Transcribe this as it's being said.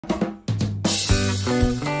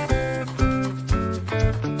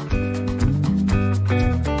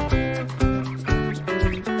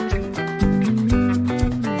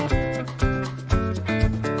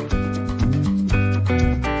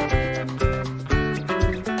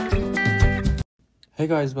Hey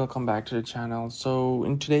guys, welcome back to the channel. So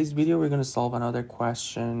in today's video, we're going to solve another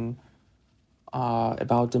question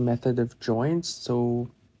about the method of joints. So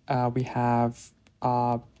we have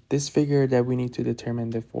this figure that we need to determine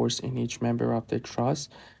the force in each member of the truss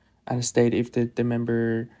and state if the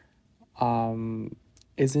member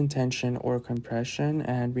is in tension or compression.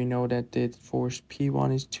 And we know that the force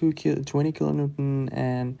P1 is 20 kilonewton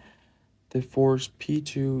and the force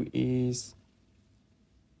P2 is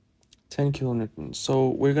 10 kilonewtons.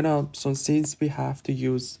 So since we have to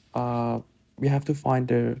use we have to find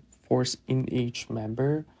the force in each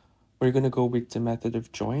member, we're gonna go with the method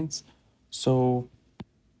of joints. So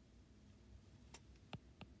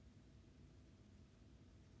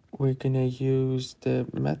we're gonna use the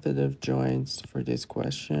method of joints for this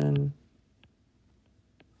question.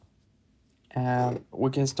 And we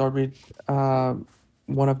can start with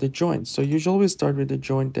one of the joints. So usually we start with the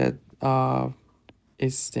joint that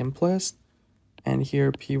is simplest. And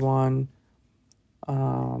here P1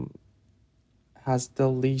 has the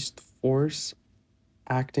least force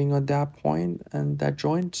acting on that point and that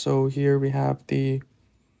joint. So here we have the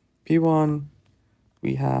P1,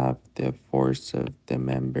 we have the force of the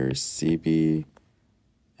member CB,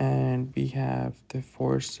 and we have the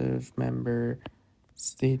force of member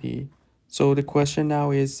CD. So the question now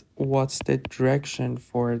is, what's the direction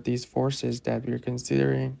for these forces that we're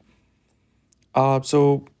considering?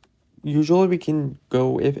 So usually we can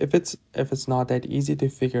go if it's not that easy to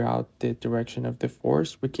figure out the direction of the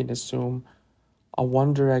force, we can assume a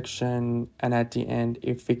one direction, and at the end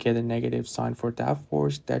if we get a negative sign for that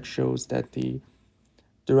force, that shows that the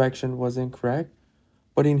direction was incorrect.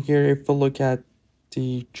 But in here, if we look at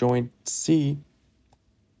the joint C,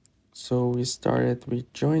 so we started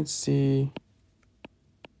with joint C,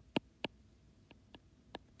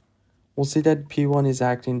 we'll see that P1 is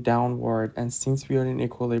acting downward, and since we are in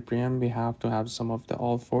equilibrium, we have to have some of the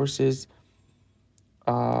all forces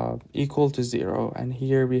equal to 0, and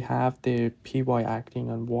here we have the Py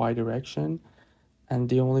acting on y direction, and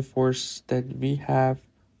the only force that we have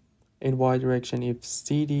in y direction is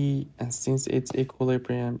CD, and since it's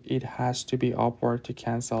equilibrium, it has to be upward to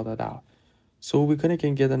cancel that out. So we kind of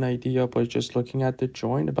can get an idea by just looking at the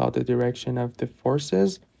joint about the direction of the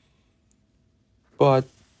forces, but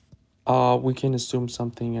we can assume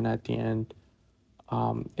something, and at the end,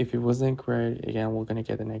 if it was incorrect, again, we're going to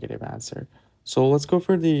get a negative answer. So let's go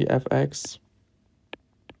for the fx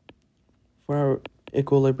for our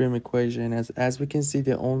equilibrium equation. As we can see,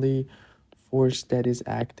 the only force that is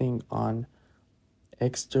acting on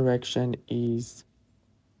x direction is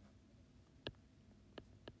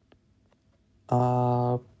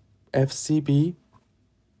FCB,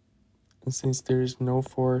 and since there is no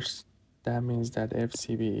force, that means that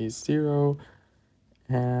FCB is 0,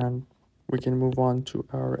 and we can move on to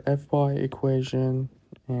our Fy equation,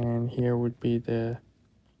 and here would be the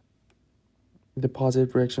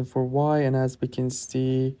positive direction for y, and as we can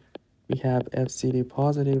see, we have FCD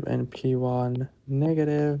positive and P1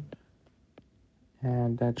 negative,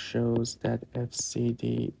 and that shows that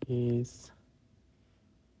FCD is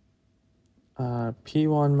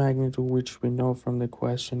P1 magnitude, which we know from the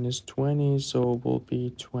question is 20, so it will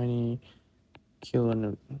be 20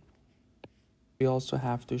 kilonewton. We also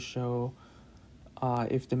have to show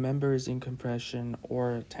if the member is in compression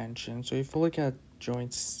or tension. So if we look at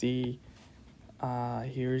joint C,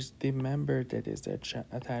 here's the member that is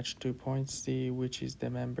attached to point C, which is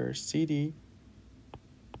the member CD,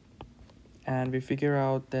 and we figure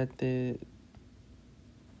out that the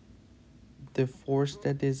force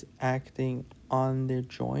that is acting on the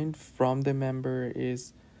joint from the member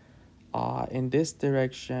is in this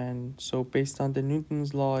direction. So based on the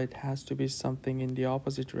Newton's law, it has to be something in the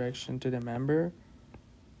opposite direction to the member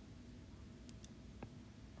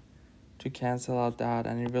to cancel out that.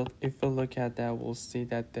 And if we look at that, we'll see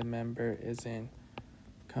that the member is in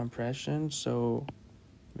compression, so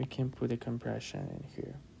we can put a compression in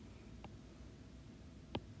here.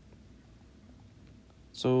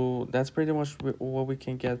 So that's pretty much what we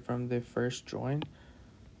can get from the first joint.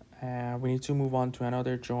 And we need to move on to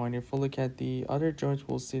another joint. If we look at the other joints,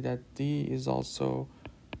 we'll see that D is also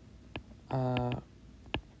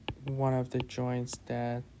one of the joints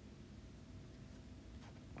that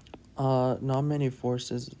not many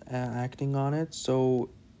forces acting on it.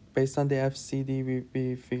 So based on the FCD,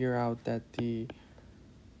 we figure out that the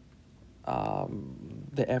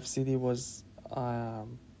FCD was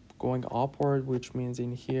going upward, which means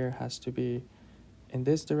in here has to be in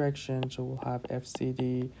this direction. So we'll have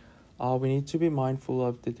FCD. We need to be mindful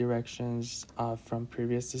of the directions from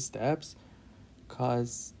previous steps,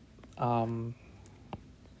 because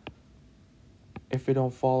if we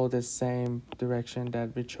don't follow the same direction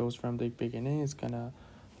that we chose from the beginning, it's gonna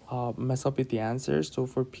mess up with the answers. So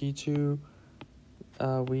for P2,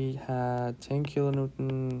 we had 10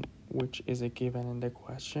 kilonewton, which is a given in the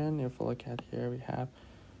question. If we look at here, we have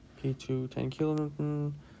P2 10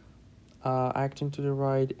 kilonewton acting to the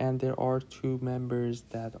right, and there are two members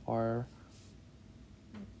that are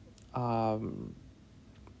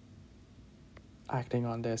acting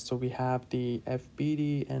on this. So we have the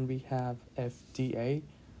FBD and we have FDA.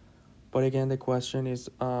 But again, the question is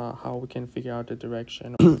how we can figure out the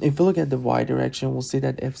direction. If we look at the Y direction, we'll see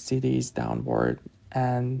that FCD is downward.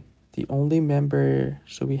 And the only member,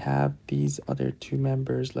 so we have these other two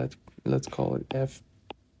members, let's call it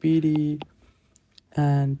FBD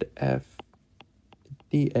and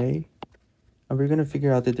FDA. And we're going to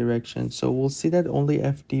figure out the direction. So we'll see that only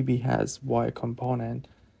FDB has Y component.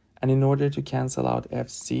 And in order to cancel out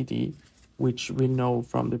FCD, which we know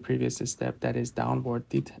from the previous step that is downward,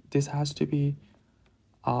 this has to be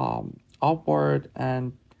upward.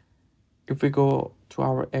 And if we go to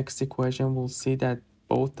our X equation, we'll see that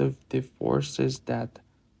both of the forces that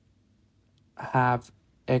have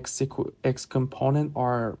X component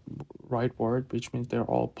are rightward, which means they're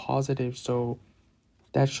all positive. So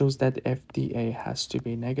that shows that FDA has to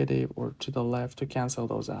be negative or to the left to cancel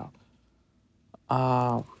those out.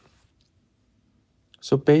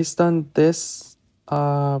 So based on this,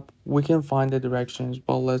 we can find the directions,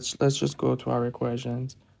 but let's just go to our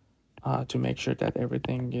equations to make sure that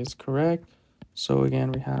everything is correct. So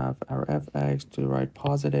again, we have our Fx to the right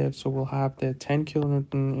positive, so we'll have the 10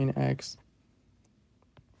 kilonewton in X.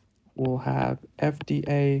 We'll have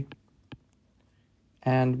FDA,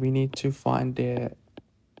 and we need to find the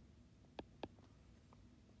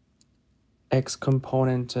X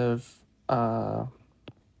component of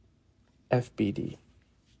FBD.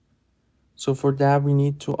 So for that, we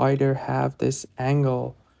need to either have this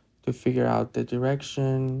angle to figure out the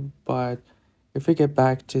direction, but if we get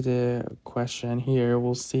back to the question here,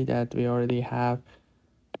 we'll see that we already have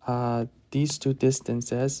these two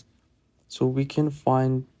distances. So we can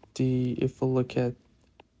find if we look at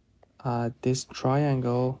this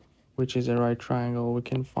triangle, which is a right triangle, we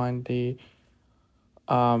can find the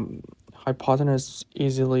hypotenuse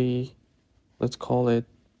easily. Let's call it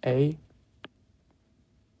A.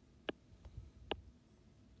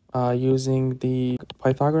 Using the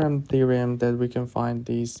Pythagorean theorem that we can find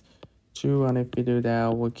these two, and if we do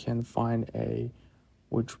that, we can find A,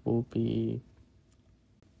 which will be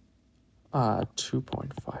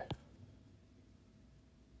 2.5.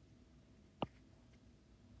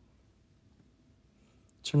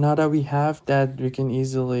 So now that we have that, we can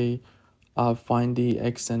easily find the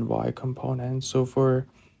X and Y component. So for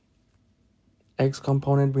X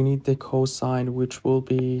component, we need the cosine, which will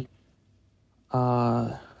be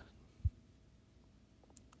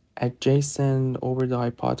adjacent over the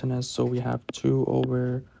hypotenuse. So we have 2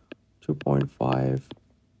 over 2.5.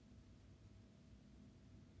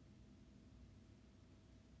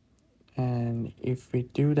 And if we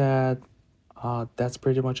do that, that's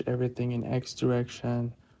pretty much everything in X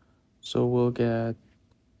direction. So we'll get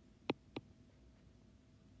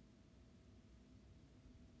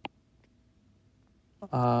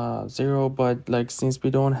 0, but like since we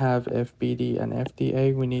don't have FBD and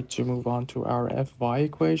FDA, we need to move on to our Fy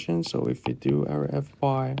equation. So if we do our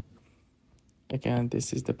Fy, again,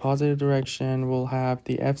 this is the positive direction, we'll have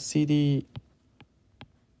the FCD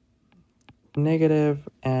negative,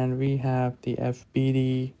 and we have the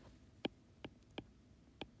FBD,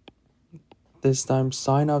 this time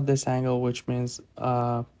sine of this angle, which means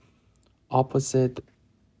opposite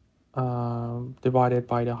divided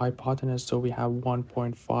by the hypotenuse. So we have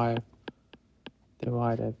 1.5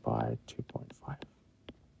 divided by 2.5.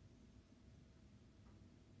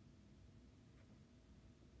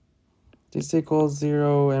 This equals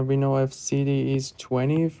 0, and we know FCD is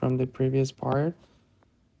 20 from the previous part.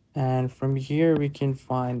 And from here, we can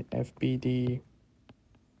find FBD,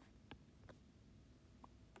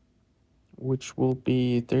 which will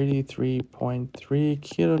be 33.3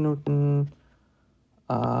 kilonewton.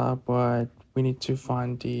 But we need to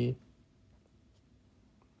find we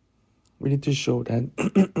need to show that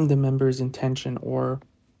the member is in tension or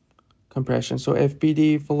compression. So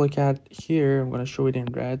FBD, if we look at here, I'm going to show it in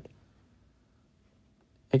red.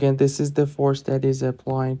 Again, this is the force that is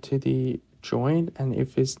applying to the joint, and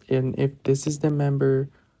if this is the member,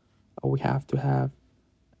 we have to have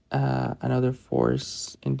another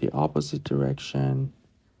force in the opposite direction.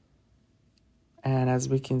 And as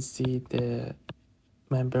we can see, the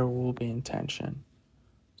member will be in tension.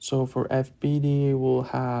 So for FBD, we'll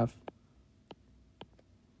have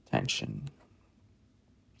tension.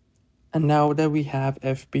 And now that we have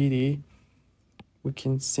FBD, we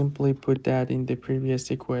can simply put that in the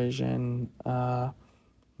previous equation.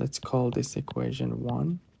 Let's call this equation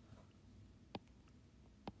 1.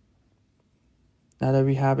 Now that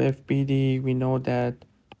we have FBD, we know that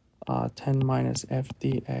 10 minus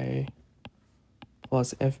FDA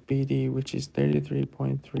plus FBD, which is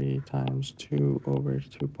 33.3 times 2 over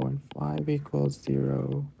 2.5 equals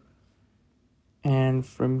 0. And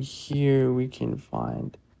from here, we can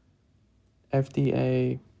find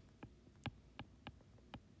FDA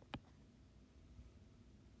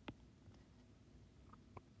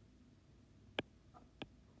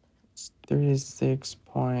is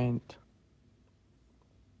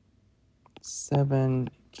 36.7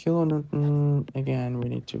 kilonewton. Again, we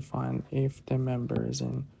need to find if the member is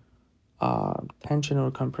in tension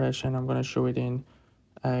or compression. I'm going to show it in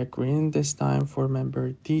green this time for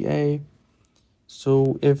member DA.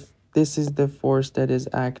 So if this is the force that is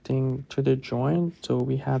acting to the joint, so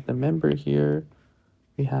we have the member here,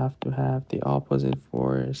 we have to have the opposite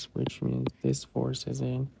force, which means this force is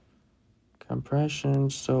in compression,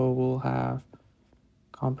 so we'll have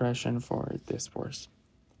compression for this force.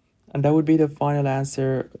 And that would be the final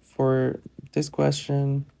answer for this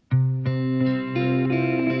question.